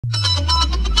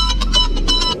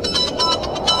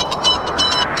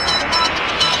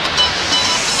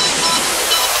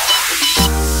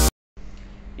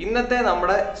ഇന്നത്തെ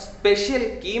നമ്മുടെ special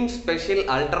KEAM special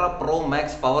ultra pro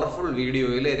max powerful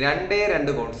വീഡിയോയിൽ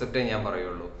രണ്ട് കോൺസെപ്റ്റേ ഞാൻ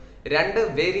പറയുള്ളൂ. രണ്ട്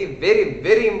വെരി വെരി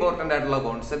വെരി ഇമ്പോർട്ടൻ്റ് ആയിട്ടുള്ള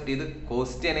കോൺസെപ്റ്റ്. ഇത്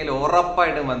ക്വസ്റ്റ്യനിൽ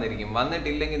ഉറപ്പായിട്ടും വന്നിരിക്കും.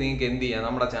 വന്നിട്ടില്ലെങ്കിൽ നിങ്ങൾക്ക് എന്ത് ചെയ്യാം,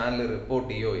 നമ്മുടെ ചാനൽ റിപ്പോർട്ട്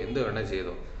ചെയ്യോ എന്ത് വേണേൽ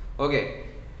ചെയ്തോ. ഓക്കെ,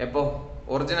 എപ്പോൾ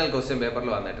ഒറിജിനൽ ക്വസ്റ്റ്യൻ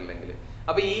പേപ്പറിൽ വന്നിട്ടില്ലെങ്കിൽ.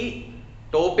 അപ്പോൾ ഈ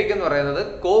ടോപ്പിക് എന്ന് പറയുന്നത്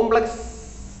കോംപ്ലക്സ്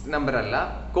നമ്പർ അല്ല,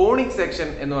 കോണിക് സെക്ഷൻ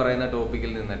എന്ന് പറയുന്ന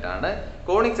ടോപ്പിക്കിൽ നിന്നിട്ടാണ്.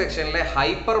 കോണിക് സെക്ഷനിലെ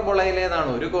ഹൈപ്പർബോളയിലേതാണ്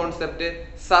ഒരു കോൺസെപ്റ്റ്,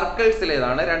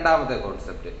 സർക്കിൾസിലേതാണ് രണ്ടാമത്തെ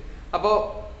കോൺസെപ്റ്റ്. അപ്പോൾ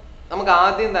നമുക്ക്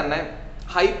ആദ്യം തന്നെ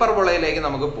ഹൈപ്പർബോളയിലേക്ക്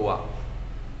നമുക്ക് പോവാം.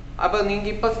 അപ്പൊ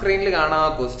നിങ്ങൾക്ക് ഇപ്പൊ സ്ക്രീനിൽ കാണാം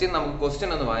ക്വസ്റ്റ്യൻ. നമുക്ക്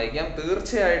ക്വസ്റ്റ്യൻ ഒന്ന് വായിക്കാം.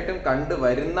 തീർച്ചയായിട്ടും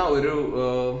കണ്ടുവരുന്ന ഒരു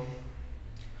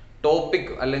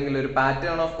ടോപ്പിക് അല്ലെങ്കിൽ ഒരു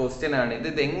പാറ്റേൺ ഓഫ് ക്വസ്റ്റ്യൻ ആണ് ഇത്.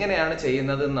 ഇത് എങ്ങനെയാണ്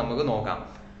ചെയ്യുന്നത് എന്ന് നമുക്ക് നോക്കാം.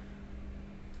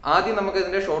 ആദ്യം നമുക്ക്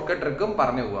ഇതിന്റെ ഷോർട്ട് കട്ട് ട്രിക്കും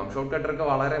പറഞ്ഞു പോകാം. ഷോർട്ട് കട്ട് ട്രിക്ക്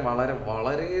വളരെ വളരെ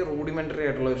വളരെ റൂഡിമെന്ററി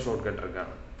ആയിട്ടുള്ള ഒരു ഷോർട്ട് കട്ട്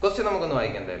ട്രിക്കാണ്. ക്വസ്റ്റ്യൻ നമുക്കൊന്ന്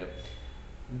വായിക്കാം എന്തായാലും.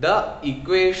 The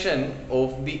equation of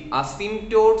the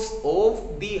asymptotes of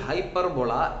the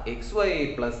hyperbola xy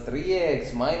plus 3x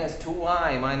minus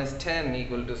 2y minus 10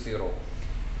 equal to 0.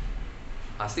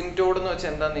 അസിംപ്റ്റോഡ് എന്ന്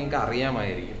വെച്ചാൽ എന്താന്ന് നിങ്ങൾക്ക്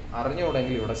അറിയാമായിരിക്കും.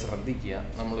 അറിഞ്ഞുകൂടെങ്കിൽ ഇവിടെ ശ്രദ്ധിക്കുക.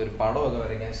 നമ്മളൊരു പടമൊക്കെ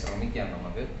വരയ്ക്കാൻ ശ്രമിക്കാം.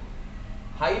 നമുക്ക്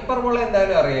ഹൈപ്പർബോള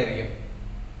എന്തായാലും അറിയായിരിക്കും.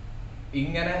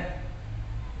 ഇങ്ങനെ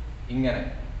ഇങ്ങനെ.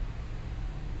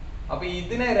 അപ്പൊ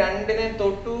ഇതിനെ രണ്ടിനെ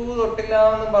തൊട്ടില്ല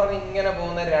എന്നും പറഞ്ഞ് ഇങ്ങനെ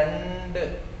പോകുന്ന രണ്ട്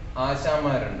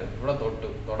ആശാന്മാരുണ്ട്. ഇവിടെ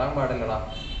തൊടാൻ പാടില്ലടാ.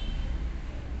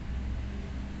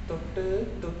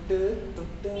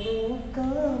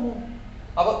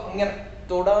 അപ്പൊ ഇങ്ങനെ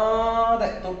തൊടാതെ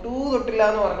തൊട്ടില്ല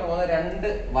എന്ന് പറഞ്ഞു പോകുന്ന രണ്ട്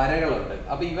വരകളുണ്ട്.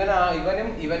 അപ്പൊ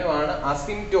ഇവനുമാണ്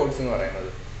അസിംപ്റ്റോട്സ് എന്ന് പറയുന്നത്.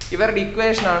 ഇവരുടെ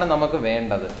ഇക്വേഷൻ ആണ് നമുക്ക്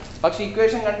വേണ്ടത്. പക്ഷെ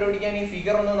ഇക്വേഷൻ കണ്ടുപിടിക്കാൻ ഈ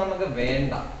ഫിഗർ ഒന്നും നമുക്ക്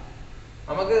വേണ്ട.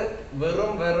 നമുക്ക്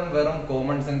വെറും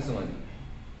കോമൺ സെൻസ് മതി.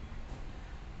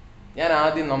 ഞാൻ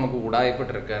ആദ്യം നമുക്ക്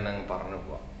ഉടായിപ്പെട്ടിരിക്കാൻ അങ്ങ് പറഞ്ഞു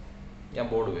പോവാം. ഞാൻ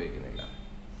ബോർഡ് ഉപയോഗിക്കുന്നില്ല.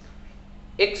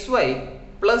 xy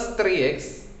plus 3x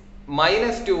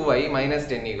minus 2y minus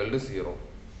 10 equal to 0.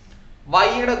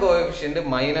 വൈയുടെ കോഎഫിഷ്യന്റ്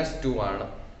 -2 ആണ്.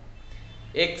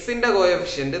 എക്സിന്റെ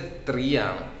കോഎഫിഷ്യന്റ് 3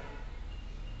 ആണ്.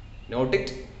 Not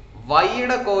it.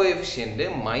 വൈയുടെ കോഎഫിഷ്യന്റ്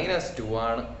 -2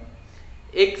 ആണ്.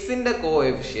 എക്സിന്റെ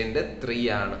കോഎഫിഷ്യന്റ് 3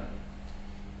 ആണ്.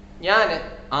 ഞാൻ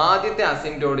ആദ്യത്തെ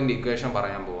അസിംപ്റ്റോഡിന്റെ ഇക്വേഷൻ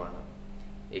പറയാൻ പോവാണ്.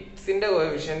 എക്സിന്റെ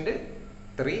കോഎഫിഷ്യന്റ്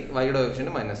 3, വൈയുടെ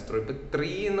കോഎഫിഷ്യന്റ് -3. ഇപ്പൊ 3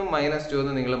 എന്നും -2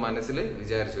 എന്നും നിങ്ങൾ മനസ്സിൽ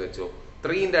വിചാരിച്ചു വെച്ചോ.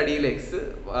 3ന്റെ അടിയിൽ എക്സ്,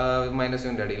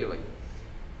 -2ന്റെ അടിയിൽ വൈ.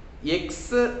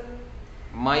 X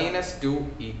 -2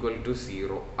 equal to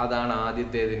 0. അതാണ്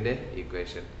ആദ്യത്തേതിന്റെ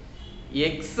ഇക്വേഷൻ.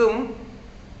 എക്സും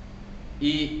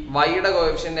ഈ വൈയുടെ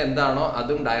കോഎഫിഷ്യന്റ് എന്താണോ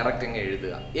അതും ഡയറക്റ്റ് അങ്ങ്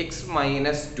എഴുതുക. X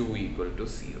 -2 equal to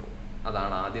 0.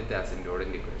 അതാണ് ആദ്യത്തെ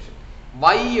അസിംപ്റ്റോഡിന്റെ ഇക്വേഷൻ.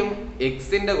 വൈയും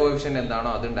എക്സിന്റെ കോഎഫിഷ്യന്റ് എന്താണോ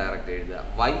അതും ഡയറക്റ്റ് എഴുതുക.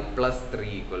 y plus 3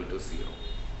 equal to 0.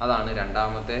 അതാണ്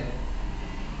രണ്ടാമത്തെ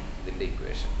ഇതിന്റെ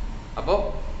ഇക്വേഷൻ. അപ്പോൾ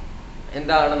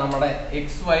എന്താണ് നമ്മുടെ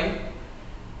xy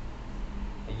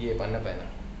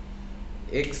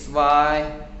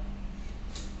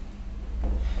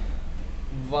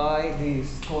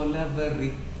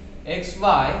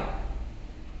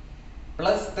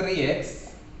plus 3x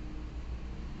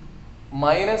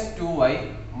minus 2y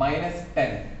minus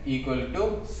 10 equal to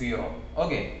 0.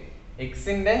 Okay,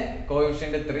 എക്സിന്റെ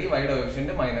കോഎഫിഷ്യന്റ് 3, വൈയുടെ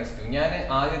കോഎഫിഷ്യന്റ് -2. ഞാൻ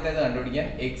ആദ്യത്തേത് കണ്ടുപിടിക്കാൻ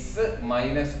X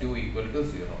 -2 equal to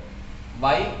 0,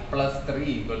 Y plus 3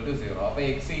 equal to 0. അപ്പൊ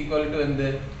എക്സ് ഈക്വൽ ടു എന്ത്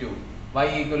 2, വൈ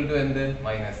ഈക്വൽ ടു എന്ത്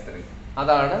 -3.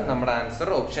 അതാണ് നമ്മുടെ ആൻസർ,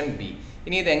 ഓപ്ഷൻ ബി.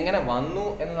 ഇനി ഇത് എങ്ങനെ വന്നു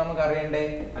എന്ന് നമുക്ക് അറിയണ്ടേ.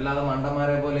 അല്ലാതെ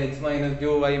മണ്ടന്മാരെ പോലെ എക്സ്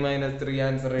 -2 വൈ -3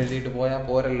 ആൻസർ എഴുതിയിട്ട് പോയാൽ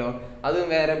പോരല്ലോ. അതും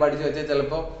വേറെ പഠിച്ചു വെച്ചാൽ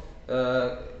ചിലപ്പോ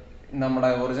നമ്മുടെ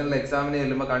ഒറിജിനൽ എക്സാമിന്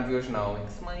ചെല്ലുമ്പോൾ കൺഫ്യൂഷൻ ആവും.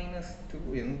 x-2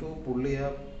 എന്തോ പുള്ളിയാ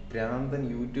ഭ്രാന്തൻ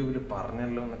യൂട്യൂബിൽ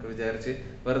പറഞ്ഞല്ലോ എന്നൊക്കെ വിചാരിച്ച്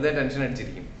വെറുതെ ടെൻഷൻ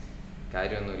അടിച്ചിരിക്കും.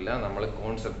 കാര്യമൊന്നുമില്ല, നമ്മൾ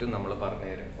കോൺസെപ്റ്റ് നമ്മൾ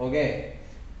പറഞ്ഞുതരും. ഓക്കെ,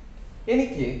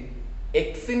 എനിക്ക്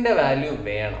എക്സിന്റെ വാല്യൂ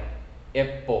വേണം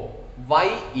എപ്പോ, y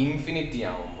ഇൻഫിനിറ്റി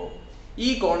ആവുമ്പോൾ. ഈ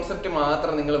കോൺസെപ്റ്റ്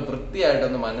മാത്രം നിങ്ങൾ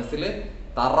വൃത്തിയായിട്ടൊന്ന് മനസ്സിൽ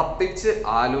തറപ്പിച്ച്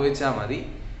ആലോചിച്ചാൽ മതി.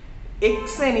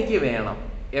 എക്സ് എനിക്ക് വേണം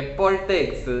എപ്പോഴത്തെ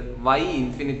X, y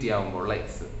infinity ആവുമ്പോഴുള്ള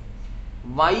X.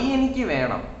 Y എനിക്ക്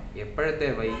വേണം എപ്പോഴത്തെ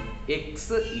Y,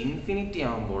 X infinity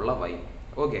ആകുമ്പോഴുള്ള Y.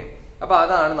 Okay, അപ്പൊ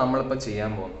അതാണ് നമ്മളിപ്പോ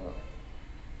ചെയ്യാൻ പോകുന്നത്.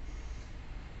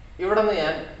 ഇവിടെ നിന്ന്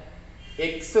ഞാൻ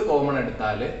എക്സ് കോമൺ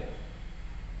എടുത്താൽ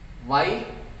Y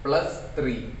plus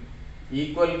 3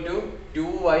 equal to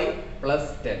 2y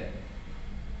plus 10.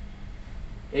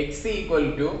 X equal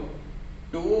to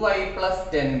 2y plus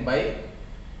 10 by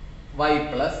y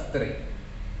plus 3.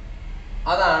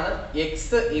 അതാണ്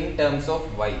X in terms of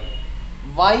Y.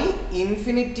 y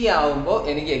infinity ആവുമ്പോൾ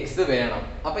എനിക്ക് x വേണം.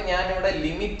 അപ്പൊ ഞാൻ ഇവിടെ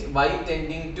limit y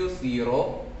tending to 0,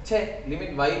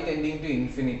 limit y tending to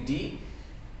infinity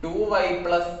 2y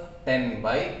plus 10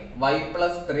 by y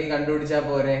plus 3 കണ്ടുപിടിച്ചാൽ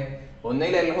പോരെ.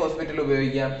 ഒന്നുകിൽ എൽ ഹോസ്പിറ്റൽ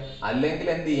ഉപയോഗിക്കാം, അല്ലെങ്കിൽ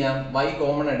എന്ത് ചെയ്യാം, y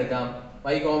കോമൺ എടുക്കാം.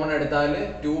 y കോമൺ എടുത്താൽ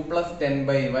 2 plus 10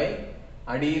 by y,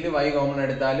 അടിയിൽ y കോമൺ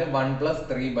എടുത്താൽ 1 plus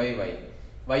 3 by y.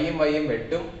 y യും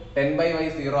വെട്ടും, 10 by y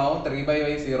 0 ആവും, 3 by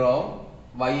y 0 ആവും,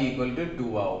 y equal to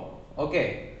 2 ആവും. ഓക്കെ,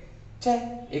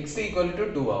 x equal to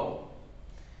 2 ആവും.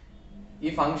 ഈ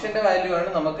ഫംഗ്ഷന്റെ വാല്യൂ ആണ്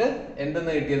നമുക്ക്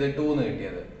എന്തെന്ന് കിട്ടിയത്, 2 എന്ന്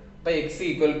കിട്ടിയത്. അപ്പൊ x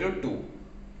equal to 2.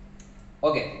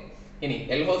 ഓക്കെ, ഇനി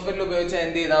എൽ ഹോസ്പിറ്റൽ ഉപയോഗിച്ചാൽ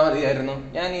എന്ത് ചെയ്താൽ മതിയായിരുന്നു?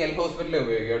 ഞാൻ ഈ എൽ ഹോസ്പിറ്റൽ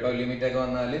ഉപയോഗിക്കും കേട്ടോ. ലിമിറ്റ് ഒക്കെ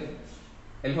വന്നാൽ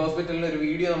എൽ ഹോസ്പിറ്റലിൽ ഒരു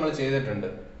വീഡിയോ നമ്മൾ ചെയ്തിട്ടുണ്ട്,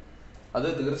 അത്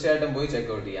തീർച്ചയായിട്ടും പോയി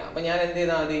ചെക്ക്ഔട്ട് ചെയ്യാം. അപ്പൊ ഞാൻ എന്ത്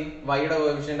ചെയ്താൽ മതി, വൈയുടെ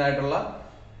കോഎഫിഷ്യന്റ് ആയിട്ടുള്ള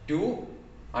 2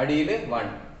 അടിയിൽ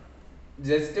 1,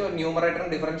 ജസ്റ്റ് ന്യൂമറേറ്ററും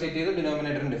ഡിഫറൻഷിയേറ്റ് ചെയ്തു,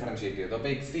 ഡിനോമിനേറ്ററും ഡിഫറൻഷിയേറ്റ് ചെയ്തു. അപ്പൊ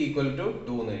x ഈക്വൽ ടു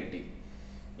 2 എന്ന് കിട്ടി.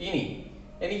 ഇനി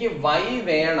എനിക്ക് y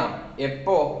വേണം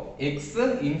എപ്പോ, x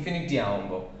ഇൻഫിനിറ്റി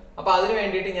ആവുമ്പോ. അപ്പൊ അതിന്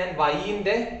വേണ്ടിയിട്ട് ഞാൻ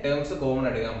y-ന്റെ ടേംസ് കോമൺ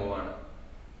എടുക്കാൻ പോവാണ്.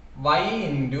 y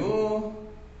into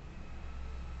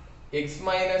x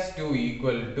minus 2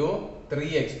 equal to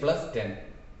 3x plus 10.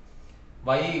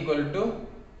 y equal to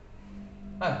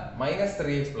minus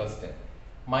 3x plus 10.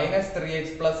 Minus 3x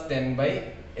plus 10 by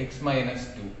x minus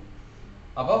 2.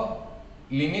 അപ്പൊ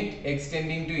ലിമിറ്റ്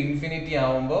എക്സ്റ്റെൻഡിങ് ടു ഇൻഫിനിറ്റി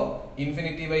ആവുമ്പോ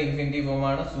ഇൻഫിനിറ്റി ബൈ ഇൻഫിനിറ്റി ഫോം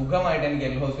ആണ്. സുഖമായിട്ട് എനിക്ക്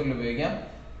എൽ ഹോസ്പിറ്റൽ ഉപയോഗിക്കാം.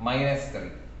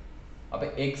 -3. അപ്പൊ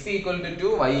x equal to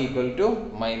 2, y equal to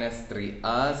 -3.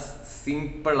 as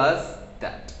simple as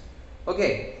that. Okay,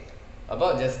 അപ്പൊ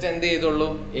just എന്ത് ചെയ്തുള്ളൂ,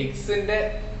 എക്സിന്റെ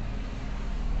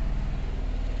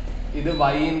ഇത്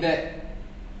വൈന്റെ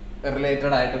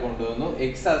റിലേറ്റഡ് ആയിട്ട് കൊണ്ടുവന്നു,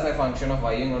 X as A function of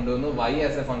വൈയും കൊണ്ടുവന്നു, Y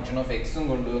as A function of എക്സും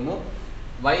കൊണ്ടുവന്നു.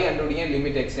 വൈ കണ്ടുപിടിക്കാൻ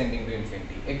limit X tending to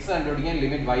infinity, X കണ്ടുപിടിക്കാൻ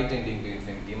limit Y tending to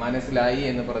infinity. മനസ്സിലായി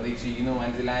എന്ന് പ്രതീക്ഷിക്കുന്നു.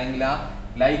 മനസ്സിലായെങ്കിൽ ആ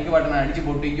ലൈക്ക് ബട്ടൺ അടിച്ച്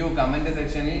പൊട്ടിക്കൂ, കമന്റ്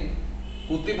സെക്ഷനിൽ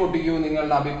കുത്തി പൊട്ടിക്കൂ.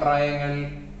 നിങ്ങളുടെ അഭിപ്രായങ്ങൾ,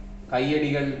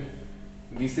 കയ്യടികൾ,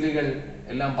 വിസിലുകൾ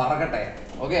എല്ലാം പറക്കട്ടെ.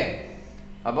 ഓക്കെ,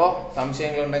 അപ്പോ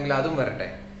സംശയങ്ങൾ ഉണ്ടെങ്കിൽ അതും വരട്ടെ.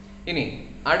 ഇനി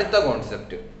അടുത്ത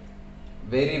concept,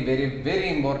 very very very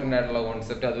important ആയിട്ടുള്ള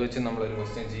കോൺസെപ്റ്റ്, അത് വെച്ച് നമ്മൾ ഒരു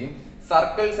ക്വസ്റ്റ്യൻ ചെയ്യും.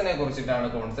 സർക്കിൾസിനെ കുറിച്ചിട്ടാണ്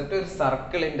കോൺസെപ്റ്റ്. ഒരു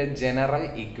സർക്കിളിന്റെ ജനറൽ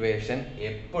ഇക്വേഷൻ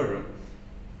എപ്പോഴും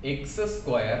X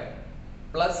square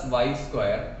plus Y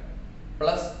square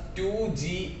plus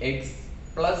 2gx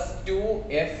plus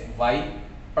 2fy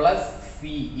plus c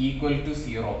equal to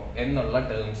 0 എന്നുള്ള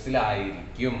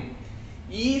ടേംസിലായിരിക്കും.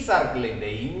 ഈ സർക്കിളിന്റെ,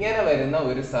 ഇങ്ങനെ വരുന്ന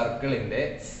ഒരു സർക്കിളിന്റെ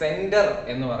സെന്റർ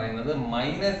എന്ന് പറയുന്നത്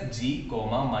 -g,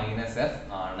 -f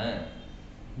ആണ്.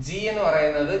 g എന്ന്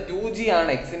പറയുന്നത് 2g ആണ്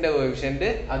എക്സിന്റെ കോഎഫിഷ്യന്റ്,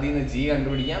 അതിൽ നിന്ന് g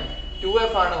കണ്ടുപിടിക്കാം.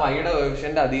 2f ആണ് വൈയുടെ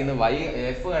കോഎഫിഷ്യന്റ്, അതിൽ നിന്ന്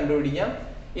f കണ്ടുപിടിക്കാം.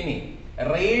 ഇനി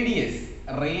റേഡിയസ്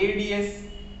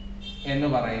എന്ന്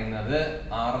പറയുന്നത്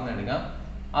r എന്ന് എടുക്കാം.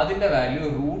 അതിന്റെ value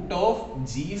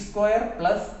 √g²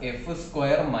 plus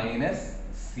f² minus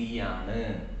c ആണ്.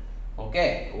 Okay,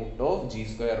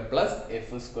 √g² plus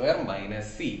f² minus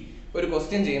c. ഒരു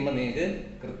ക്വസ്റ്റ്യൻ ചെയ്യുമ്പോൾ നിങ്ങൾക്ക്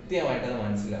കൃത്യമായിട്ട് അത്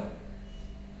മനസ്സിലാവും.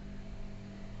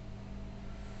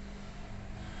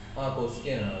 ആ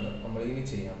ക്വസ്റ്റ്യൻ ആണ് നമ്മൾ ഇനി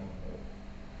ചെയ്യാൻ പോകുന്നത്.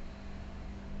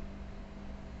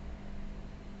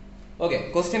 ഓക്കെ,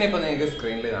 ക്വസ്റ്റ്യൻ ഇപ്പൊ നിങ്ങൾക്ക്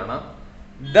സ്ക്രീനിൽ കാണാം.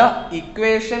 The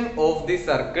equation of the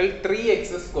circle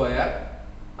 3x²,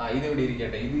 ഇത് ഇവിടെ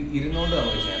ഇരിക്കട്ടെ, ഇത് ഇരുന്നോണ്ട്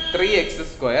നമുക്ക് ചെയ്യാം.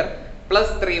 3x²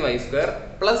 plus 3y²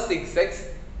 plus 6x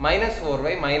minus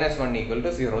 4y minus 1 equal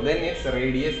to 0. Then it's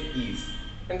radius is.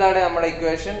 എന്താണ് നമ്മുടെ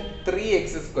ഇക്വേഷൻ?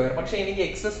 3x². പക്ഷെ എനിക്ക്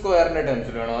x²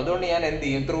 ടേംസിൽ വേണം, അതുകൊണ്ട് ഞാൻ എന്ത്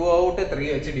ചെയ്യും, ത്രൂ ഔട്ട് 3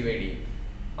 വെച്ച് ഡിവൈഡ് ചെയ്യും.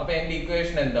 അപ്പൊ എന്റെ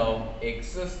ഇക്വേഷൻ എന്താവും? x²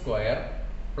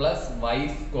 plus y²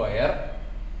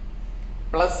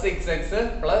 plus 6x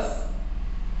plus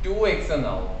 2x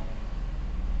എന്നാവും.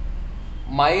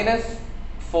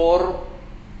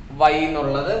 -4y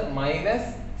എന്നുള്ളത്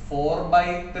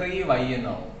 -4/3y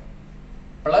എന്നാവും.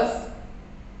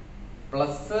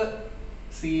 പ്ലസ്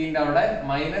സിന്റെ അവിടെ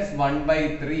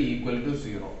 -1/3 ഈക്വൽ ടു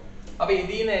 0. അപ്പൊ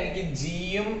ഇതിൽ നിന്ന് എനിക്ക്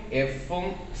ജിയും എഫും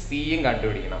സിയും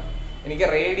കണ്ടുപിടിക്കണം. എനിക്ക്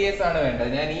റേഡിയസ് ആണ് വേണ്ടത്.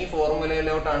 ഞാൻ ഈ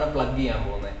ഫോർമുലയിലോട്ടാണ് പ്ലഗ് ചെയ്യാൻ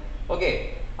പോകുന്നത്. ഓക്കെ,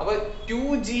 അപ്പൊ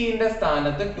 2gന്റെ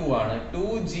സ്ഥാനത്ത് 2 ആണ്.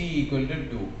 2g equal to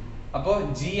 2. അപ്പൊ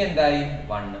g എന്തായി?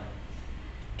 1.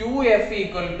 2f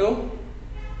equal to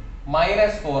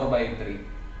 -4/3.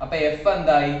 അപ്പൊ f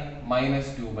എന്തായി?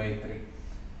 -2/3.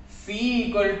 c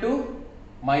ഈക്വൽ ടു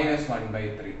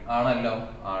 -1/3 ആണല്ലോ?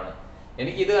 ആണ്.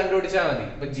 എനിക്ക് ഇത് കണ്ടുപിടിച്ചാൽ മതി.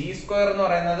 ഇപ്പൊ g² എന്ന്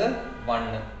പറയുന്നത്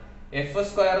 1, f²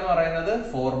 എന്ന് പറയുന്നത്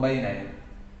 4/9.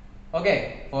 ഓക്കെ,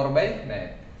 4/9.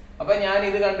 അപ്പൊ ഞാൻ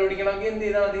ഇത് കണ്ടുപിടിക്കണമെങ്കിൽ എന്ത്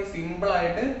ചെയ്താൽ മതി? സിമ്പിൾ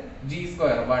ആയിട്ട് g²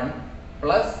 1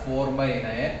 പ്ലസ്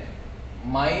 4/9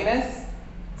 മൈനസ്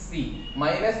c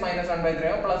 -1/3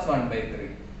 ആവും പ്ലസ് 1/3.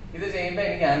 ഇത് ചെയ്യുമ്പോൾ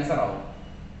എനിക്ക് ആൻസർ ആവും.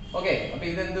 ഓക്കെ, അപ്പൊ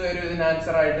ഇതെന്ത് വരും? ഇതിന്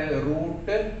ആൻസർ ആയിട്ട്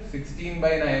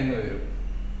 √16/9 വരും.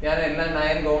 ഞാൻ എല്ലാം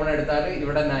 9 കോമൺ എടുത്താൽ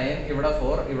ഇവിടെ 9, ഇവിടെ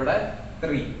 4, ഇവിടെ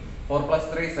 3. 4 plus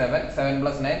 3 7, 7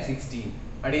 plus 9 16.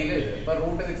 അടിയിൽ ഇപ്പൊ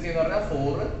റൂട്ട് 16 എന്ന് പറഞ്ഞാൽ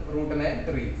 4 റൂട്ട് 9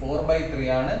 3, 4/3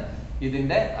 ആണ്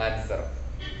ഇതിന്റെ ആൻസർ.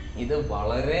 ഇത്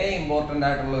വളരെ ഇമ്പോർട്ടന്റ്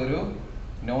ആയിട്ടുള്ള ഒരു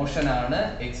നോഷൻ ആണ്.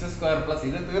 എക്സ് സ്ക്വയർ പ്ലസ്,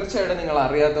 ഇത് തീർച്ചയായിട്ടും നിങ്ങൾ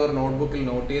അറിയാത്തവർ നോട്ട്ബുക്കിൽ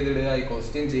നോട്ട് ചെയ്തിടുക, ഈ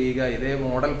ക്വസ്റ്റ്യൻ ചെയ്യുക, ഇതേ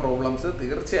മോഡൽ പ്രോബ്ലംസ്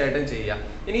തീർച്ചയായിട്ടും ചെയ്യുക.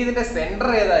 ഇനി ഇതിന്റെ സെന്റർ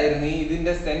ഏതായിരുന്നു,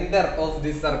 ഇതിന്റെ സെന്റർ ഓഫ്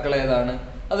ദിസ് സർക്കിൾ ഏതാണ്,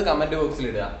 അത് കമന്റ് ബോക്സിൽ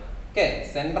ഇടുക. ഓക്കെ,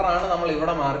 സെന്റർ ആണ് നമ്മൾ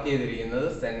ഇവിടെ മാർക്ക് ചെയ്തിരിക്കുന്നത്,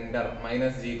 സെന്റർ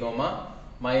 -G,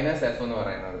 -F എന്ന്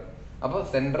പറയുന്നത്. അപ്പോൾ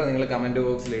സെന്റർ നിങ്ങൾ കമന്റ്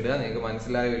ബോക്സിൽ ഇടുക. നിങ്ങൾക്ക്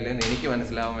മനസ്സിലാവില്ലെന്ന് എനിക്ക്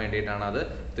മനസ്സിലാവാൻ വേണ്ടിയിട്ടാണ് അത്.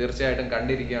 തീർച്ചയായിട്ടും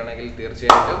കണ്ടിരിക്കുകയാണെങ്കിൽ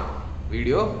തീർച്ചയായിട്ടും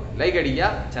വീഡിയോ ലൈക്ക് അടിക്കുക,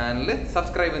 ചാനൽ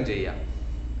സബ്സ്ക്രൈബും ചെയ്യുക.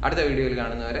 അടുത്ത വീഡിയോയിൽ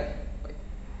കാണുന്നവരെ